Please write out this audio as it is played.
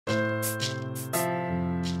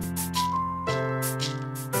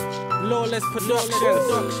Lawless Productions.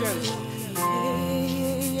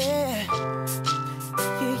 Yeah.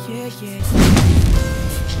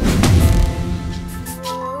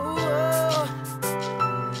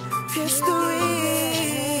 History,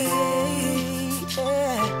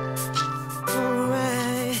 yeah.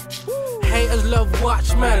 Alright. Haters love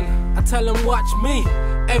watch, man. I tell them watch me.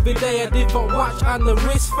 Every day a different watch on the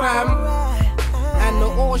wrist, fam. And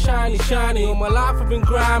they're all shiny, shiny. All my life I've been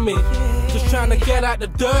grimy. Just trying to get out the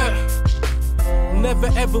dirt. Never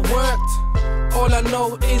ever worked. All I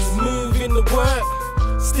know is moving the work.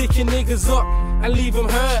 Sticking niggas up and leave them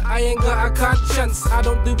hurt. I ain't got a conscience. I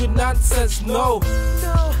don't do with nonsense, no.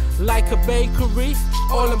 Like a bakery,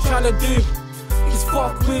 all I'm trying to do is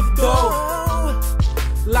fuck with dough.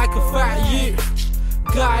 Like a fat youth,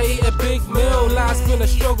 gotta eat a big meal. Life's been a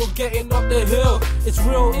struggle getting up the hill. It's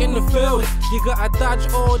real in the field. You gotta dodge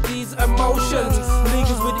all these emotions.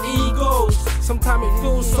 Niggas with egos. Sometimes it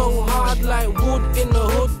feels so hard like wood in the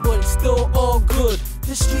hood, but it's still all good.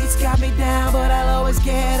 The streets got me down, but I'll always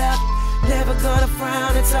get up. Never gonna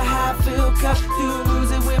frown, it's a high feel cup. Do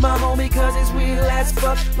music with my homie cause it's real as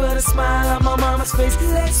fuck. Put a smile on my mama's face.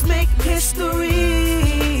 Let's make history.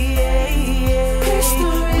 History.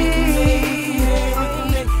 We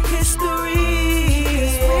can make history.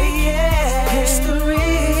 History.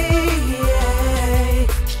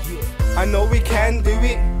 I know we can do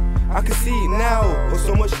it. I can see it now. But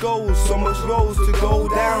so much gold, so much roads to go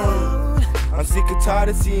down. I'm sick and tired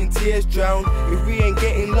of seeing tears drown. If we ain't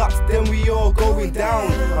getting lost, then we all going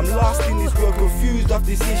down. I'm lost in this world, confused of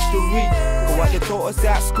this history. But what they taught us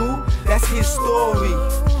at school, that's his story.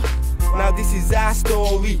 Now this is our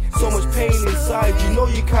story. So much pain inside, you know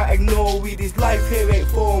you can't ignore it. This life here ain't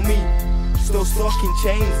for me. Still stuck in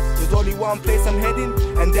chains. There's only one place I'm heading,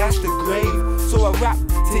 and that's the grave. So I rap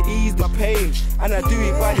to ease the pain, and I do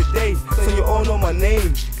it by the day, so you all know my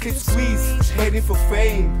name. Clip Sqweeze, heading for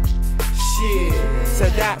fame. Shit, so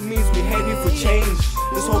that means we heading for change.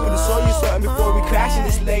 Just hoping to show you something before we crash in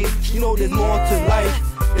this lane. You know there's more to life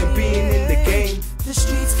than being in the game. The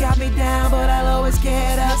streets got me down, but I'll always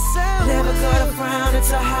get up. Never gonna frown,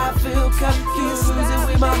 it's a high feel cup. Do music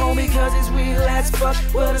with my homie cause it's real as fuck.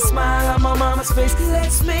 With a smile on my mama's face.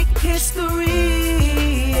 Let's make history.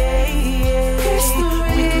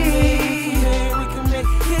 History.